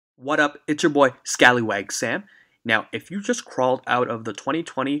What up? It's your boy Scallywag Sam. Now, if you just crawled out of the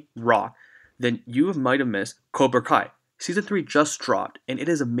 2020 Raw, then you might have missed Cobra Kai. Season 3 just dropped, and it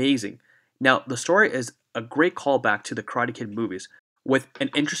is amazing. Now, the story is a great callback to the Karate Kid movies, with an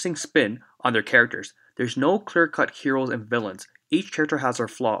interesting spin on their characters. There's no clear-cut heroes and villains. Each character has their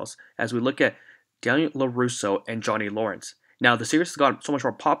flaws, as we look at Daniel LaRusso and Johnny Lawrence. Now, the series has gotten so much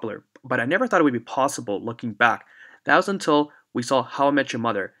more popular, but I never thought it would be possible looking back. That was until we saw How I Met Your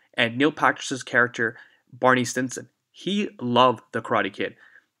Mother, and Neil Patrash's character, Barney Stinson. He loved the Karate Kid,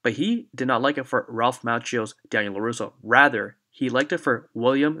 but he did not like it for Ralph Macchio's Daniel LaRusso. Rather, he liked it for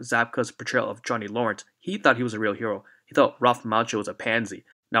William Zabka's portrayal of Johnny Lawrence. He thought he was a real hero. He thought Ralph Macchio was a pansy.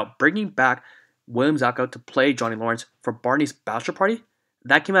 Now, bringing back William Zabka to play Johnny Lawrence for Barney's bachelor party,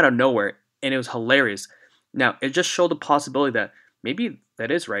 that came out of nowhere, and it was hilarious. Now, it just showed the possibility that maybe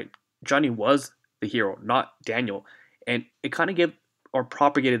that is right. Johnny was the hero, not Daniel. And it kind of gave or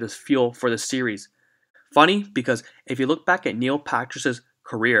propagated this fuel for the series. Funny, because if you look back at Neil Patrash's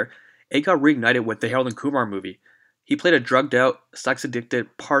career, it got reignited with the Harold and Kumar movie. He played a drugged out,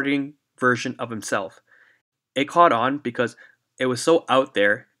 sex-addicted, partying version of himself. It caught on because it was so out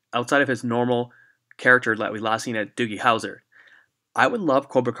there, outside of his normal character that we last seen at Doogie Howser. I would love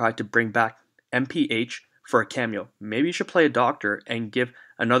Cobra Kai to bring back MPH for a cameo. Maybe you should play a doctor and give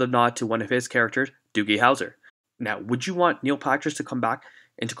another nod to one of his characters, Doogie Howser. Now, would you want Neil Patrish to come back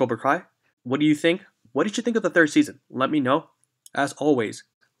into Cobra Kai? What do you think? What did you think of the third season? Let me know. As always,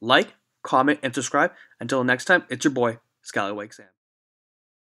 like, comment, and subscribe. Until next time, it's your boy, Scallywag Sam.